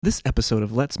This episode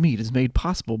of Let's Meet is made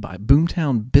possible by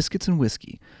Boomtown Biscuits and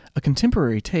Whiskey, a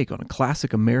contemporary take on a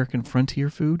classic American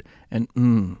frontier food, and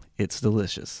it's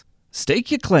delicious. Stake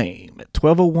your claim at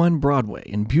 1201 Broadway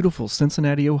in beautiful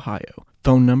Cincinnati, Ohio.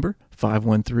 Phone number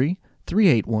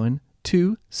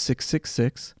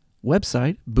 513-381-2666.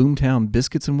 Website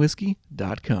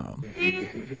boomtownbiscuitsandwhiskey.com.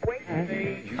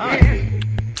 Hi.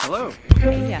 Hello.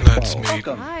 Yeah. Let's meet.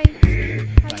 Welcome. Hi.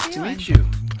 Nice to meet you.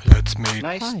 Let's meet.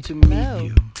 Nice Hi. to meet Hello.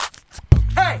 you.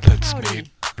 Let's meet.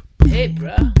 Hey,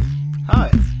 bruh. Hi.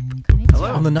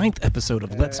 Hello. On the 9th episode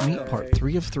of Let's Meet Part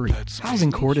 3 of 3,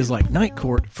 Housing Court is like night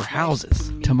court for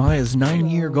houses. Tamaya's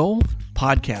 9-year goal?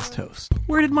 Podcast host.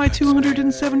 Where did my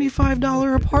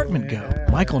 $275 apartment go?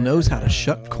 Michael knows how to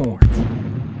shuck corn.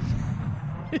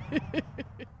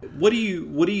 What do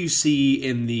you see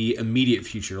in the immediate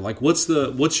future? Like, what's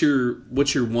your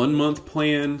 1 month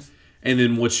plan, and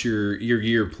then what's your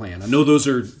year plan? I know those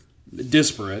are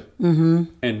disparate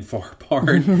and far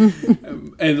apart,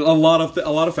 and a lot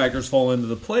of factors fall into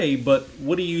the play. But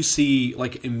what do you see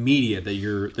like immediate that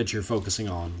you're focusing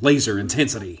on? Laser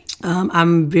intensity.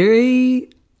 I'm very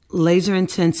laser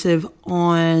intensive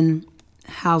on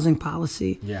housing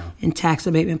policy and tax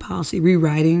abatement policy,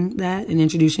 rewriting that and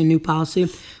introducing new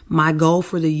policy. My goal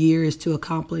for the year is to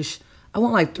accomplish, I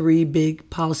want like 3 big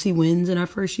policy wins in our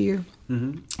first year.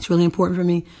 It's really important for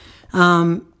me.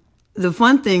 The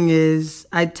fun thing is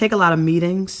I take a lot of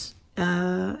meetings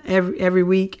every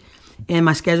week, and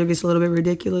my schedule gets a little bit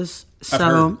ridiculous.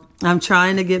 So I'm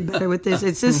trying to get better with this.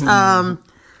 It's just, I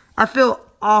feel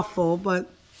awful,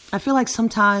 but I feel like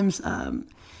sometimes I'm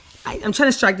trying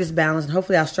to strike this balance, and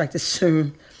hopefully I'll strike this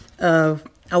soon. I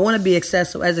want to be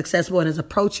accessible and as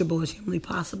approachable as humanly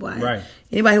possible.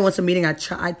 Anybody who wants a meeting, I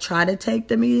try to take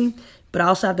the meeting, but I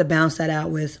also have to balance that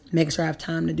out with making sure I have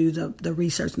time to do the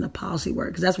research and the policy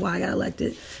work, because that's why I got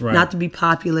elected. Not to be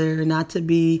popular, not to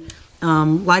be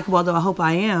likable, although I hope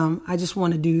I am. I just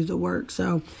want to do the work.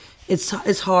 So it's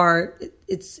hard.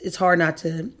 It's hard not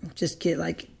to just get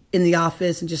like in the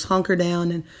office and just hunker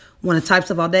down and want to type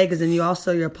stuff all day, because then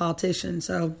you're a politician.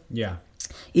 So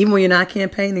even when you're not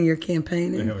campaigning, you're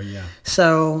campaigning.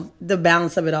 So the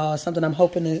balance of it all is something I'm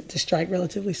hoping to strike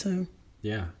relatively soon.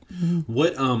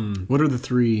 What What are the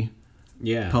 3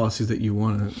 policies that you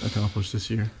want to accomplish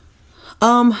this year?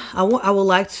 I would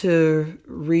like to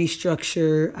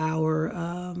restructure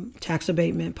our tax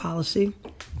abatement policy.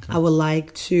 I would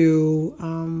like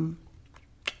to,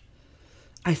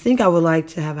 I think I would like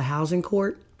to have a housing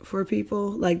court for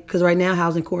people, because right now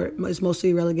housing court is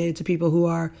mostly relegated to people who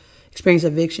are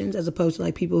experiencing evictions, as opposed to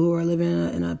like people who are living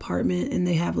in an apartment and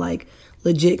they have like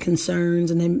legit concerns,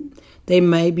 and they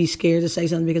may be scared to say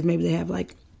something because maybe they have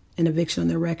like an eviction on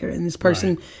their record, and this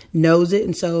person knows it,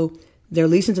 and so they're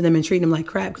leasing to them and treating them like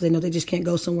crap because they know they just can't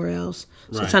go somewhere else.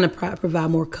 So trying to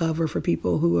provide more cover for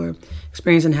people who are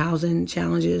experiencing housing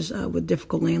challenges with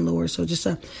difficult landlords. So just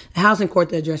a housing court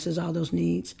that addresses all those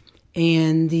needs,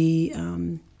 and the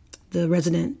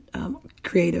resident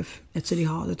creative at City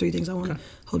Hall. The 3 things I want to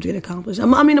hope to get accomplished.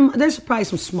 There's probably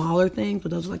some smaller things,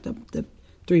 but those are like the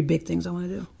 3 big things I want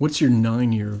to do. What's your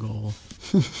 9-year goal?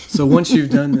 So once you've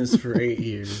done this for 8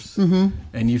 years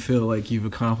and you feel like you've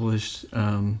accomplished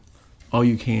all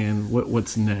you can,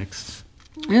 what's next?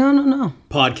 I don't know.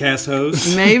 podcast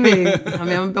host? Maybe.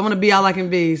 I want to be all I can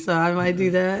be, so I might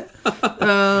do that.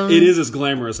 It is as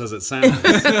glamorous as it sounds.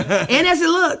 And as it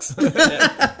looks.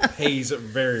 It pays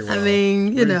very well.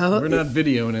 We're not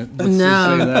videoing it. Let's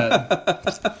No.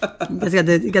 just say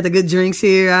that. You got the good drinks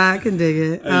here. I can dig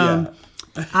it.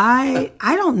 I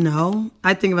don't know.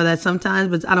 I think about that sometimes,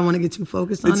 but I don't want to get too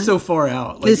focused on it. It's so far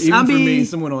out. Like, even for me,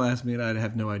 someone will ask me and I'd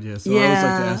have no idea. So I always like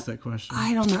to ask that question.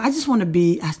 I don't know. I just want to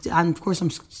be, of course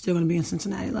I'm still going to be in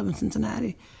Cincinnati, loving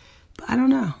Cincinnati. But I don't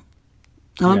know.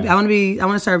 I want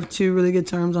to serve 2 really good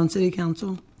terms on city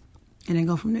council and then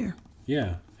go from there.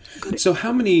 Yeah. So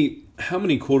how many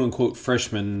quote unquote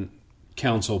freshman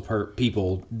council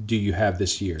people do you have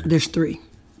this year? There's 3.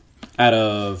 Out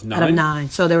of 9? Out of 9.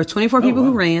 So there were 24 people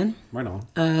who ran. Right on.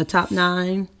 Top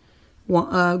 9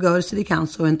 go to city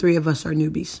council, and 3 of us are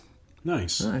newbies.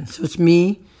 Nice. So it's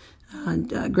me,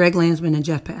 Greg Landsman, and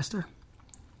Jeff Pastor.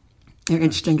 They're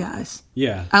interesting guys.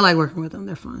 Yeah. I like working with them.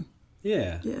 They're fun.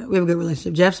 Yeah. Yeah, we have a good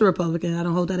relationship. Jeff's a Republican. I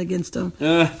don't hold that against him.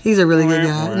 He's a really good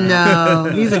guy. No,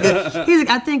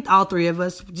 I think all 3 of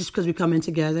us, just because we come in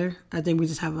together, I think we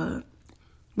just have a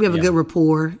good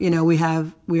rapport.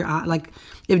 We're like,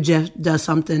 if Jeff does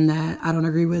something that I don't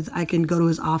agree with, I can go to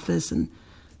his office and,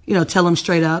 tell him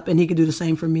straight up, and he can do the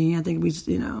same for me. I think we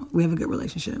have a good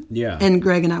relationship. Yeah. And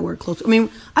Greg and I work close. I think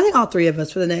all 3 of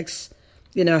us for the next,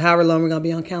 however long we're going to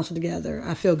be on council together,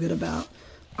 I feel good about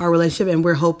our relationship, and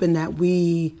we're hoping that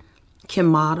we can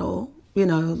model. You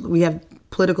know, we have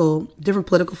different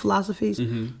political philosophies,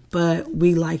 but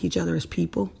we like each other as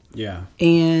people. Yeah.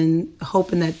 And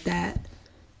hoping that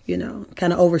you know,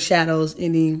 kind of overshadows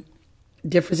any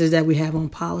differences that we have on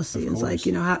policy. It's like,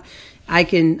 you know, how I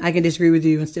can disagree with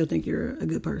you and still think you're a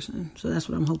good person. So that's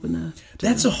what I'm hoping to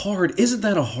Isn't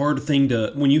that a hard thing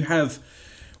to, when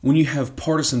you have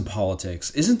partisan politics,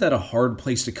 isn't that a hard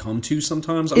place to come to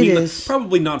sometimes? I mean, is.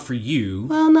 Probably not for you.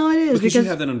 Well, no, it is because you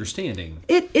have that understanding.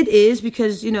 It is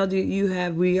because, you know, we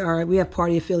have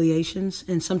party affiliations,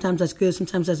 and sometimes that's good,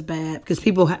 sometimes that's bad, because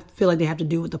people feel like they have to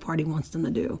do what the party wants them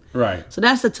to do. Right. So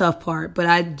that's the tough part. But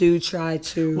I do try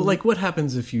to. Well, like, what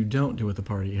happens if you don't do what the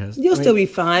party has? You'll still be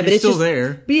fine, but it's still just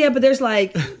there. But yeah, but there's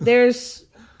like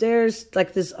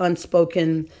this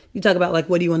unspoken. You talk about like,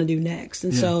 what do you want to do next,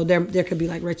 and so there could be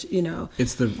like, you know,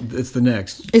 it's the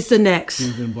next. It's the next.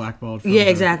 You've been blackballed. From Yeah,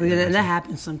 exactly, and that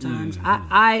happens sometimes.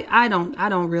 I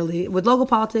don't really, with local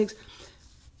politics.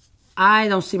 I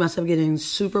don't see myself getting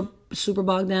super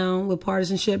bogged down with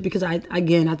partisanship, because I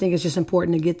think it's just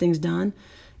important to get things done,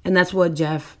 and that's what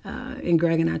Jeff and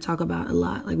Greg and I talk about a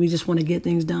lot. Like, we just want to get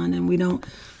things done, and we don't.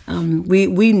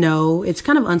 We know it's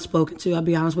kind of unspoken too. I'll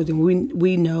be honest with you.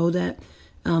 We know that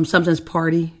sometimes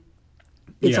party.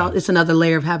 It's another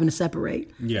layer of having to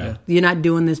separate. Yeah. You're not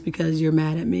doing this because you're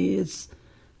mad at me. It's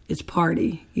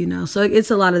party, you know. So it's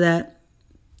a lot of that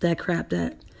crap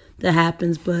that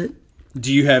happens. But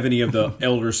do you have any of the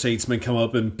elder statesmen come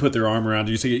up and put their arm around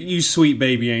you and say, "You sweet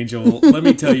baby angel, let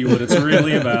me tell you what it's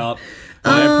really about.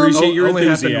 I appreciate your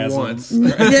enthusiasm." Once.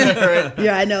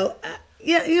 Yeah, I know.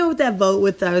 Yeah, you know, with that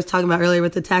vote I was talking about earlier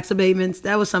with the tax abatements,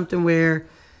 that was something where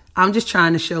I'm just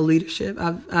trying to show leadership.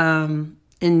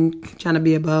 And trying to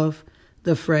be above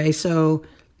the fray. So,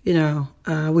 you know,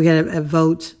 we had a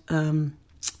vote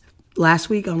last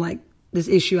week on like this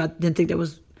issue. I didn't think that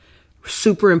was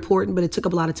super important, but it took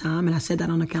up a lot of time. And I said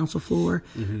that on the council floor.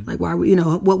 Like, why we, you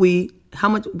know, how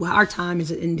much our time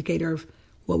is an indicator of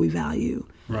what we value.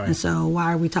 Right. And so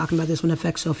why are we talking about this when it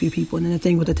affects so few people? And then the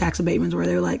thing with the tax abatements where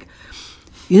they're like,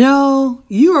 you know,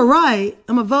 you are right.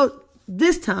 I'm going to vote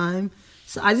this time.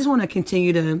 So I just want to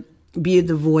continue to be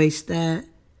the voice that,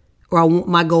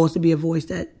 my goal is to be a voice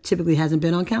that typically hasn't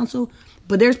been on council.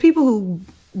 But there's people who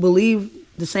believe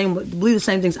the same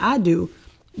things I do.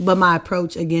 But my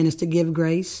approach, again, is to give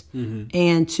grace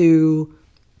and to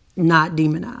not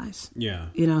demonize. Yeah.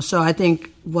 You know, so I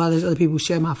think while there's other people who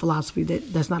share my philosophy,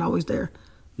 that's not always their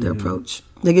approach.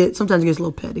 Sometimes it gets a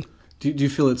little petty. Do you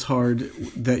feel it's hard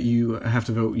that you have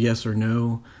to vote yes or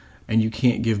no, and you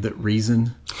can't give that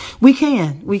reason? We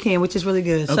can, which is really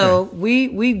good. Okay. So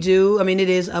we do. I mean, it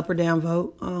is up or down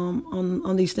vote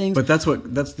on these things. But that's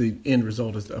the end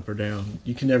result, is the up or down.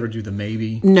 You can never do the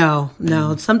maybe. No.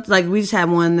 Something like we just had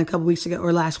one a couple weeks ago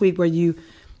or last week where you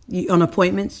on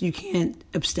appointments you can't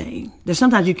abstain. There's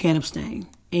sometimes you can't abstain,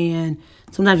 and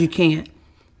sometimes you can't.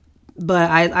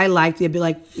 But I like the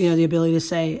ability to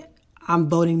say I'm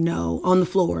voting no on the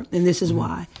floor, and this is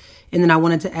why. And then I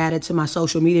wanted to add it to my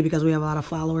social media because we have a lot of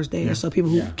followers there. Yeah. So people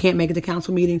who can't make it to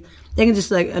council meeting, they can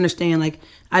just like understand. Like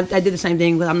I did the same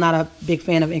thing, but I'm not a big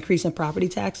fan of increasing property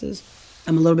taxes.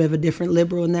 I'm a little bit of a different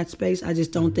liberal in that space. I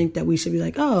just don't think that we should be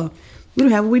like, oh, we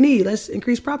don't have what we need. Let's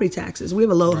increase property taxes. We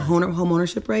have a low home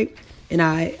ownership rate, and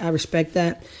I respect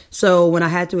that. So when I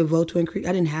had to vote to increase,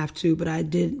 I didn't have to, but I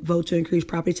did vote to increase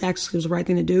property taxes because it was the right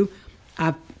thing to do.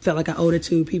 I felt like I owed it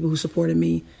to people who supported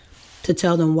me to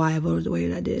tell them why I voted the way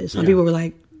that I did. Some people were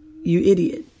like, you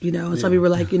idiot, you know, and some people were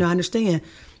like, you know, I understand.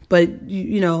 But,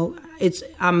 you know,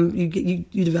 you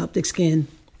develop thick skin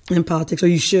in politics, or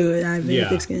you should. I have very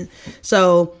thick skin.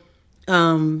 So,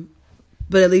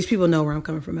 but at least people know where I'm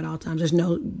coming from at all times. There's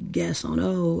no guess on,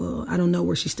 I don't know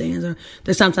where she stands. Or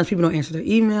there's sometimes people don't answer their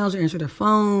emails or answer their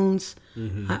phones.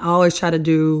 I always try to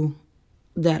do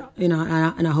that, you know,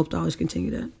 and I hope to always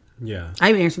continue that. Yeah. I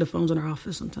even answer the phones in our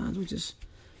office sometimes, which is...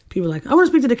 People are like, I want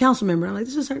to speak to the council member. I'm like,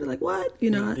 this is her. They're like, what? You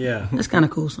know, that's kind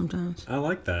of cool sometimes. I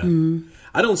like that.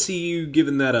 I don't see you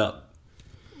giving that up.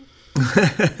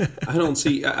 I don't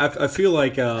see. I feel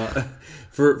like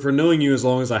for knowing you as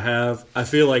long as I have, I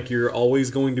feel like you're always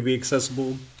going to be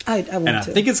accessible. I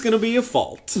think it's going to be a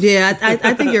fault. Yeah,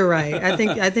 I think you're right. I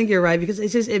think you're right because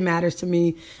it matters to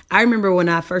me. I remember when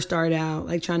I first started out,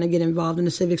 like trying to get involved in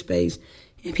the civic space,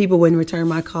 and people wouldn't return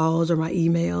my calls or my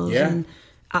emails. Yeah. And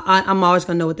I'm always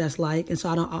gonna know what that's like, and so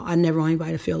I never want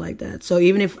anybody to feel like that. So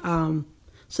even if so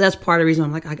that's part of the reason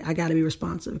I'm like I got to be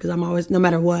responsive because I'm always, no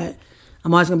matter what,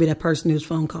 I'm always gonna be that person whose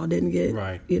phone call didn't get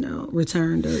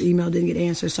returned or email didn't get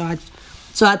answered.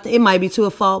 So it might be to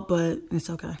a fault, but it's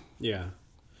okay. Yeah,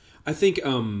 I think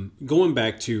going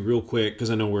back to real quick, because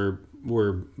I know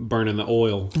we're burning the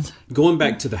oil. Going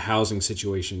back to the housing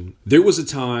situation, there was a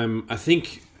time, I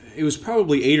think it was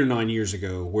probably 8 or 9 years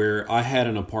ago, where I had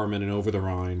an apartment in Over the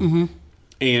Rhine,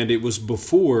 and it was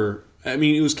before. I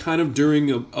mean, it was kind of during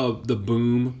the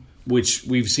boom, which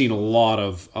we've seen a lot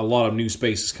of new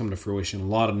spaces come to fruition, a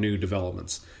lot of new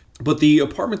developments. But the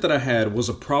apartment that I had was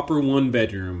a proper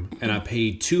 1-bedroom, and I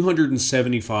paid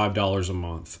 $275 a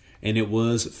month, and it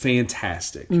was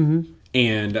fantastic. And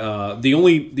the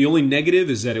only negative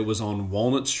is that it was on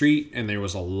Walnut Street, and there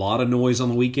was a lot of noise on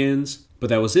the weekends. But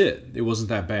that was it. It wasn't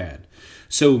that bad.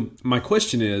 So my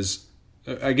question is,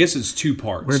 I guess it's 2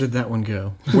 parts. Where did that one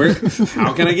go?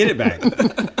 How can I get it back?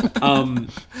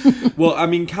 Well, I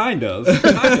mean, kind of,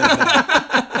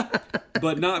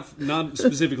 but not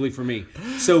specifically for me.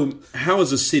 So, how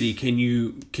as a city can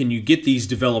you get these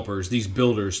developers, these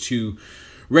builders, to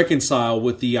reconcile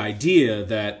with the idea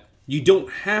that you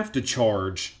don't have to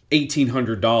charge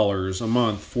 $1,800 a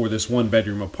month for this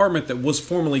 1-bedroom apartment that was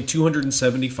formerly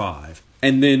 $275?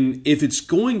 And then if it's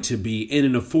going to be in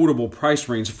an affordable price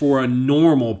range for a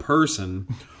normal person,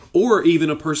 or even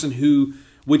a person who,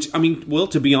 which, I mean, well,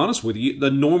 to be honest with you,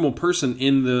 the normal person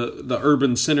in the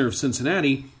urban center of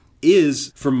Cincinnati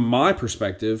is, from my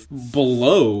perspective,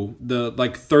 below the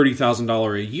like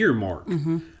 $30,000 a year mark.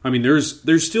 I mean,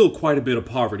 there's still quite a bit of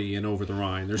poverty in Over the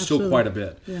Rhine. There's still quite a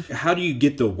bit. Yeah. How do you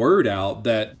get the word out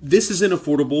that this is an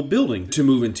affordable building to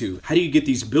move into? How do you get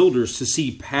these builders to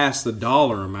see past the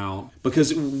dollar amount?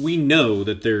 Because we know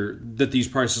that these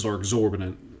prices are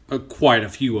exorbitant. Quite a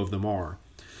few of them are.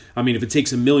 I mean, if it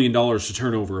takes $1 million to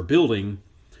turn over a building,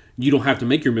 you don't have to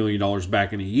make your $1 million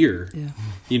back in a year. Yeah.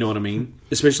 You know what I mean?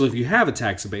 Especially if you have a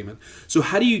tax abatement. So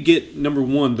how do you get, number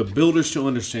one, the builders to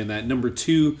understand that? Number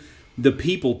two, the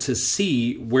people to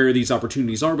see where these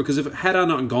opportunities are? Because had I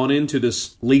not gone into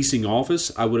this leasing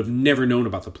office, I would have never known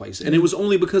about the place. And it was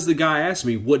only because the guy asked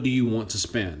me, what do you want to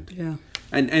spend? Yeah.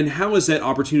 And how is that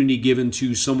opportunity given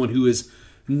to someone who is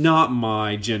not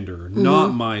my gender,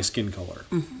 not my skin color?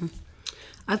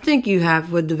 I think you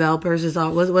have with developers is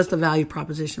what's the value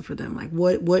proposition for them? Like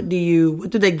what do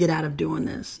they get out of doing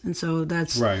this? And so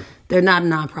that's right. They're not a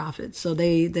nonprofit, so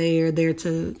they are there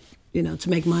to to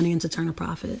make money and to turn a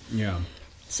profit. Yeah.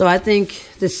 So I think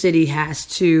the city has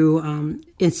to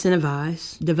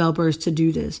incentivize developers to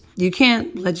do this. You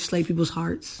can't legislate people's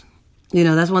hearts.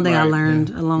 That's one thing I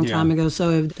learned a long time ago. So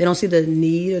if they don't see the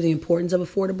need or the importance of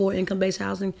affordable income-based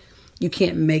housing, you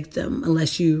can't make them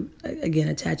unless you, again,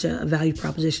 attach a value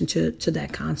proposition to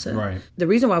that concept. Right. The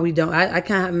reason why we don't, I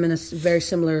kind of am in a very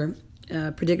similar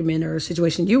predicament or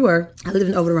situation you were. I lived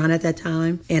in Over the Rhine at that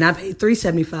time, and I paid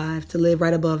 $375 to live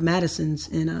right above Madison's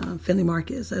in Finley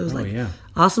Market. So it was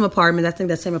awesome apartment. I think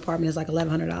that same apartment is like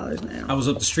 $1,100 now. I was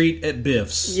up the street at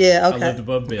Biff's. Yeah, okay. I lived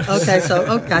above Biff's. Okay,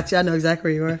 so gotcha. I know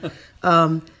exactly where you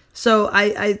were. So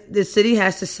the city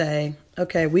has to say,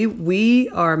 okay, we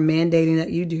are mandating that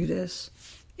you do this,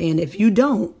 and if you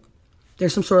don't,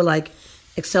 there's some sort of like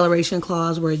acceleration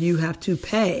clause where you have to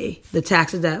pay the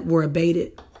taxes that were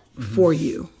abated for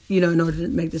you, in order to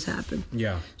make this happen.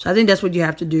 Yeah. So I think that's what you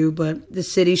have to do, but the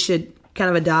city should kind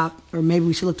of adopt, or maybe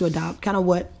we should look to adopt kind of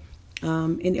what I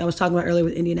was talking about earlier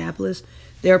with Indianapolis,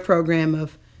 their program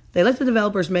of they let the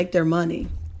developers make their money,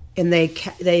 and they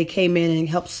came in and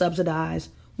helped subsidize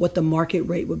what the market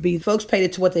rate would be. Folks paid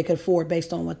it to what they could afford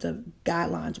based on what the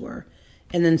guidelines were.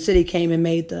 And then the city came and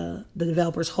made the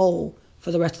developers whole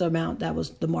for the rest of the amount that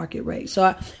was the market rate.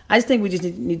 So I just think we just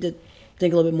need to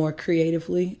think a little bit more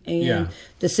creatively. And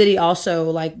the city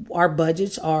also, like, our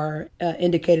budgets are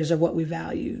indicators of what we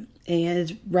value.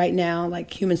 And right now,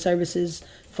 like, human services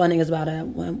funding is about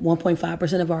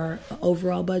 1.5% of our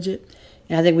overall budget.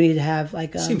 And I think we need to have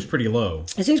like seems pretty low.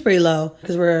 It seems pretty low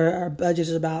because our budget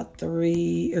is about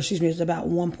it's about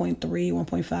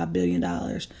 $1.5 billion.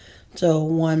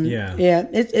 So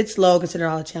it's low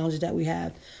considering all the challenges that we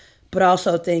have. But I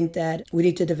also think that we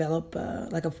need to develop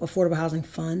like an affordable housing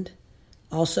fund,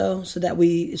 also, so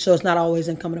it's not always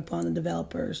incumbent upon the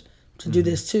developers to do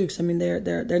this too. Because I mean, they're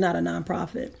not a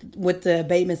nonprofit. With the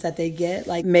abatements that they get,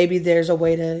 like maybe there's a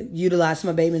way to utilize some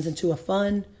abatements into a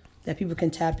fund that people can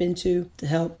tap into to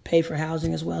help pay for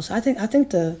housing as well. So I think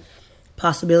the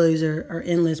possibilities are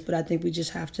endless, but I think we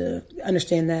just have to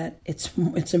understand that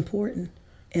it's important.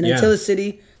 And until the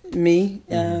city,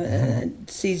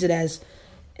 sees it as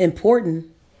important,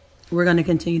 we're going to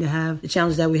continue to have the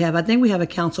challenges that we have. I think we have a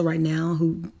council right now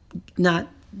who, not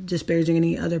disparaging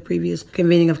any other previous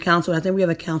convening of council, I think we have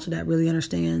a council that really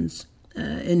understands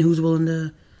and who's willing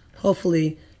to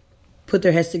hopefully put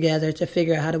their heads together to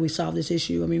figure out how do we solve this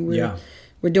issue. I mean,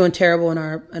 we're doing terrible in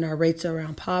our rates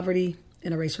around poverty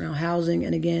and our rates around housing.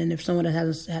 And again, if someone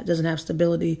that doesn't have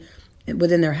stability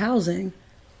within their housing,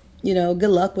 good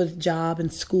luck with job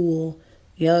and school,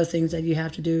 the other things that you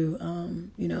have to do,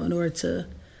 in order to,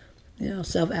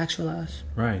 self-actualize.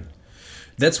 Right.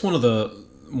 That's one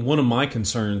of my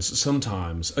concerns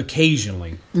sometimes,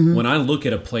 occasionally, when I look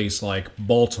at a place like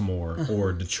Baltimore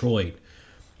or Detroit,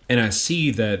 and I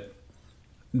see that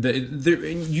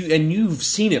you've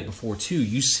seen it before too.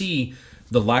 You see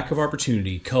the lack of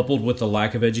opportunity coupled with the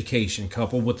lack of education,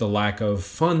 coupled with the lack of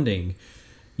funding.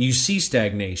 You see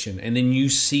stagnation, and then you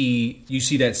see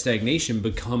that stagnation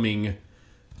becoming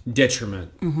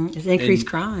detriment. It's increased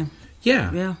crime.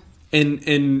 Yeah.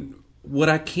 And what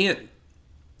I can't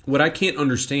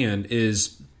understand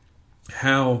is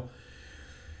how,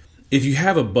 if you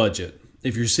have a budget,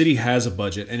 if your city has a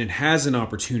budget and it has an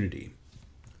opportunity,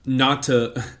 not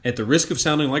to, at the risk of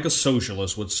sounding like a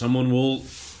socialist, which someone will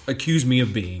accuse me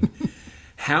of being,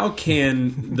 how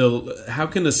can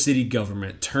the city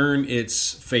government turn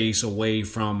its face away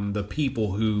from the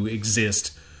people who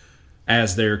exist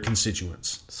as their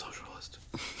constituents? Socialist.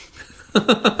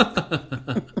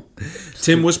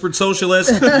 Tim whispered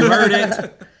socialist. You heard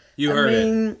it. You heard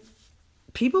it.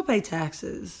 People pay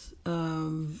taxes,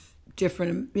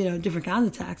 different kinds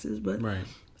of taxes, but Right.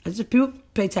 it's just people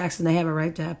pay taxes and they have a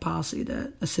right to have policy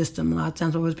that assist them. A lot of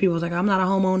times, where people are like, I'm not a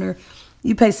homeowner.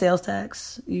 You pay sales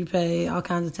tax. You pay all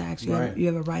kinds of tax. You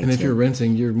have a right. And if to, you're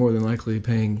renting, you're more than likely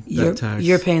paying that tax.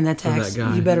 You're paying that for tax. that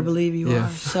guy. You better believe you Yeah.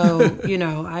 are. So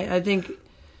I think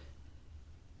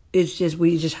it's just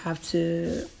we just have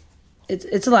to.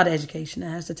 It's a lot of education that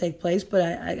has to take place. But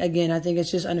I think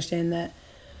it's just understanding that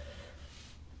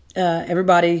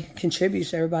everybody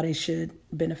contributes. Everybody should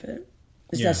benefit.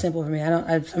 It's that simple for me.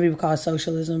 Some people call it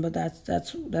socialism, but that's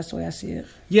the way I see it.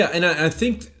 Yeah, and I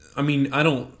think, I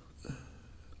don't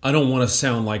want to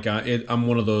sound like I'm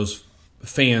one of those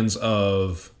fans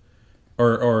of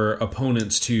or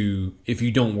opponents to, if you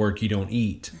don't work, you don't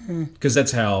eat. Because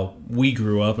that's how we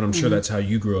grew up, and I'm sure that's how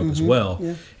you grew up as well.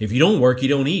 Yeah. If you don't work, you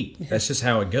don't eat. Yeah. That's just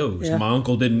how it goes. Yeah. My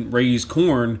uncle didn't raise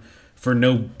corn for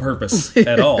no purpose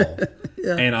at all.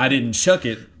 Yeah. And I didn't shuck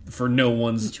it for no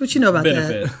one's what you know about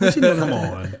benefit. That? What you know about Come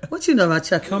that? on. What you know about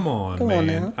chucking? Come on, Come man. on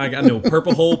now. I know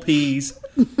purple whole peas.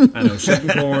 I know shucking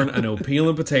corn. I know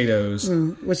peeling potatoes.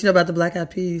 What you know about the Black Eyed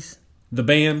Peas? The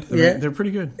band? They're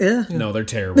pretty good. Yeah. No, they're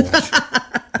terrible.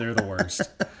 They're the worst.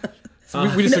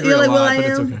 We disagree a lot, but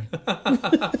it's okay.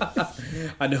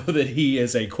 I know that he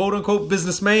is a quote-unquote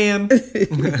businessman. Yeah,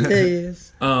 he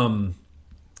is.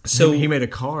 So he made a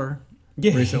car he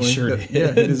recently. sure did.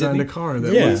 Yeah, he designed a car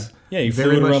that was he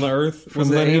very flew it much around the earth. from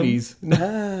the 80s. I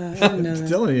didn't know I'm that.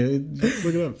 telling you,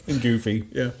 look it up. And goofy.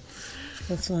 Yeah.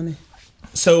 That's funny.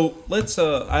 So let's,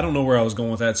 I don't know where I was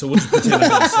going with that, so we'll just pretend I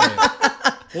didn't say it.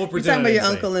 We'll You're pretend talking about I your didn't say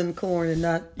uncle it. and corn and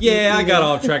not... Yeah, I got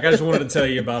off track. I just wanted to tell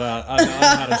you about I know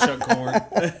how to shuck corn.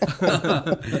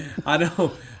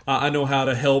 I know how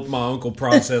to help my uncle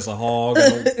process a hog.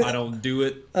 I don't do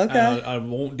it. Okay. I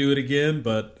won't do it again,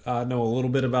 but I know a little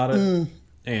bit about it.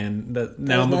 And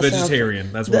now I'm a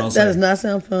vegetarian. That's what I'll say. That does not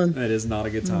sound fun. That is not a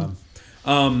good time.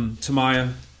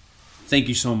 Tamaya, thank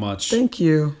you so much. Thank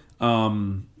you.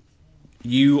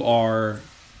 You're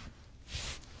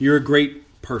a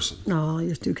great person. Oh,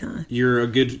 you're too kind. You're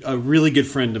a really good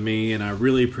friend to me, and I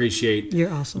really appreciate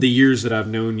You're awesome. the years that I've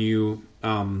known you.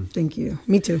 Thank you.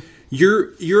 Me too.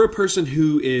 You're a person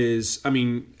who is,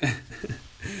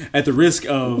 at the risk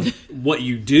of what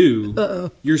you do,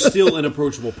 you're still an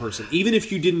approachable person. Even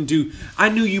if you didn't do, I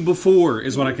knew you before,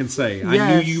 is what I can say.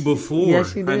 I knew you before.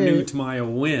 Yes, you did. I knew Tamaya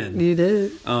Wynn. You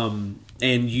did.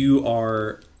 And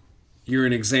you're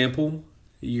an example.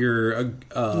 You're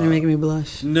You're making me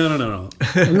blush. No.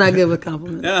 I'm not good with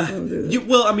compliments.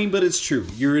 But it's true.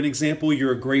 You're an example.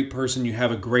 You're a great person. You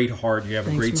have a great heart. You have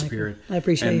a great Michael. spirit. I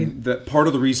appreciate you. And that part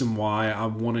of the reason why I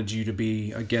wanted you to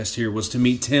be a guest here was to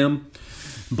meet Tim,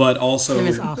 but also Tim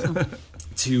is awesome.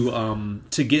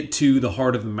 to get to the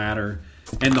heart of the matter.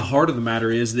 And the heart of the matter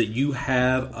is that you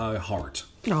have a heart.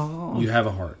 Oh, You have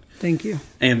a heart. thank you.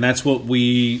 And that's what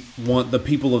we want the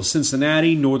people of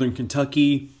Cincinnati, Northern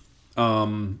Kentucky,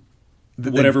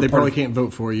 whatever They part probably of- can't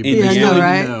vote for you. In but Yeah, I the know, end,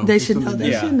 right? They should know.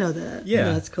 They Yeah. should know that.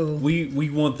 Yeah, That's cool. We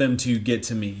want them to get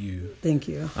to meet you. Thank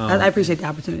you. I appreciate the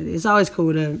opportunity. It's always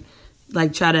cool to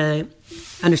try to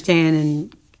understand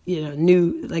and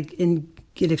and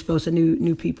get exposed to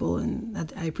new people,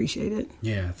 and I appreciate it.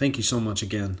 Yeah, thank you so much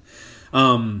again,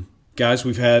 guys.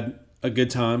 We've had a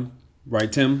good time,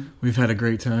 right, Tim? We've had a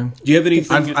great time. Do you have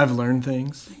anything? I've learned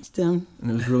things, Thanks, Tim. and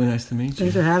it was really nice to meet you.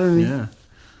 Thanks for having me. Yeah.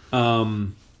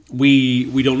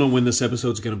 We don't know when this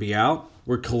episode's going to be out.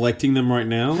 We're collecting them right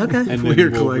now. Okay. And then We're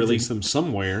we'll collecting. release them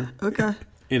somewhere Okay.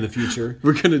 in the future.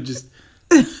 We're gonna just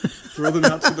throw them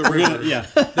out to the river. Yeah,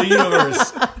 the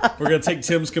universe. We're gonna take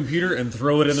Tim's computer and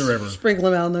throw it in the river. Sprinkle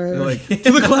them out in the river. Like to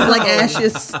the cloud. like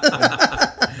ashes.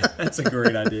 That's a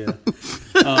great idea.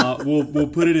 We'll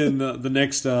put it in the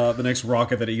next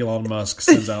rocket that Elon Musk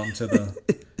sends out into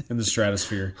the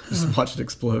stratosphere. Just watch it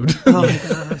explode. Oh my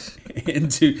gosh.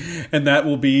 And that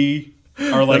will be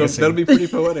our legacy. That'll be pretty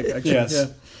poetic, actually.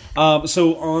 Yes. Yeah.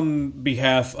 So on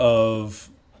behalf of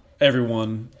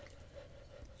everyone,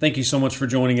 thank you so much for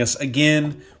joining us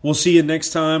again. We'll see you next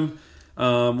time.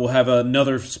 We'll have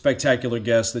another spectacular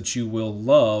guest that you will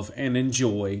love and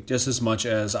enjoy just as much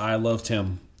as I love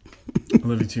Tim. I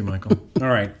love you too, Michael. All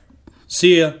right.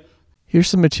 See ya. Here's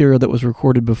some material that was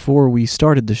recorded before we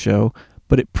started the show,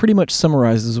 but it pretty much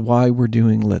summarizes why we're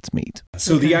doing Let's Meet.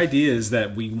 So the idea is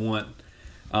that we want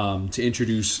to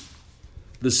introduce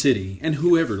the city and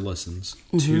whoever listens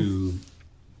to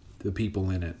the people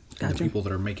in it, and Gotcha. the people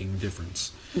that are making a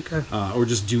difference, Okay. or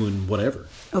just doing whatever.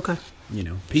 Okay.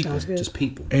 People, Sounds good. just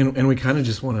people. And we kind of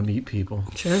just want to meet people.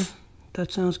 Sure.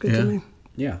 That sounds good Yeah. to me.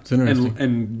 Yeah, It's interesting.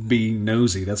 and be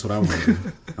nosy. That's what I want to do.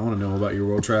 I want to know about your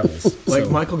world travels. Like So,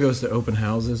 Michael goes to open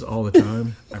houses all the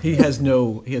time. He has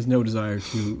no desire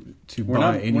to we're buy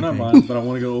not anything. we're not buying, but I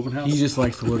want to go open house. He just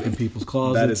likes to look in people's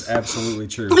closets. That is absolutely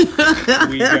true.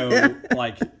 We go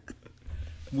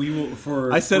we will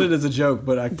for. I said it as a joke,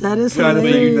 but I That is kinda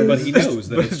think hilarious. but he knows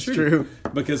that but it's it's true. true.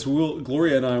 Because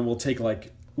Gloria and I will take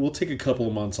a couple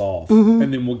of months off,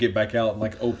 and then we'll get back out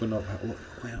and open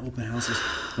houses,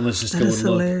 and let's just That go is and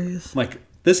look. hilarious.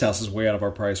 This house is way out of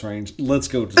our price range. Let's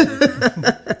go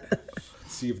to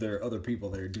see if there are other people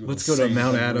there doing. Let's the go to same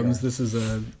Mount thing we Adams. are. This is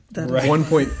a Right.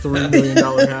 $1.3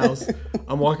 million house.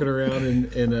 I'm walking around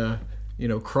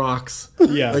in Crocs.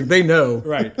 Yeah. Like they know.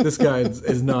 Right. This guy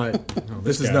is not.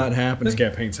 This is guy- not happening. This guy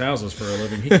paints houses for a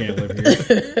living. He can't live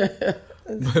here.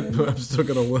 but I'm still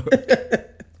gonna look.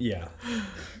 Yeah.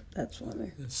 That's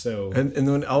funny. So And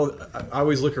then I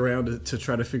always look around to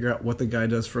try to figure out what the guy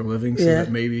does for a living, so Yeah.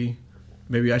 that maybe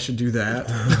I should do that.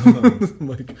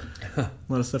 Like a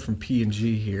lot of stuff from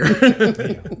P&G here.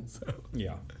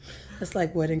 yeah. That's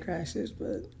like Wedding Crashers,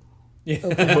 but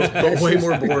But way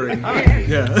more boring.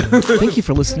 Yeah. Thank you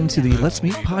for listening to the Let's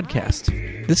Meet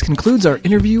podcast. This concludes our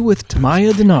interview with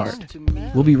Tamaya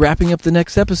Denard. We'll be wrapping up the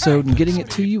next episode and getting it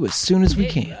to you as soon as we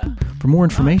can. For more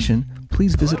information,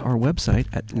 please visit our website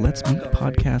at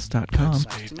letsmeetpodcast.com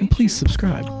and please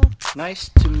subscribe. Nice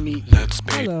to meet you. Let's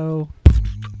meet. Hello.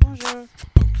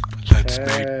 Let's meet.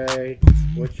 Hey,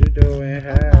 what you doing?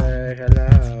 Hey,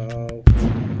 hello.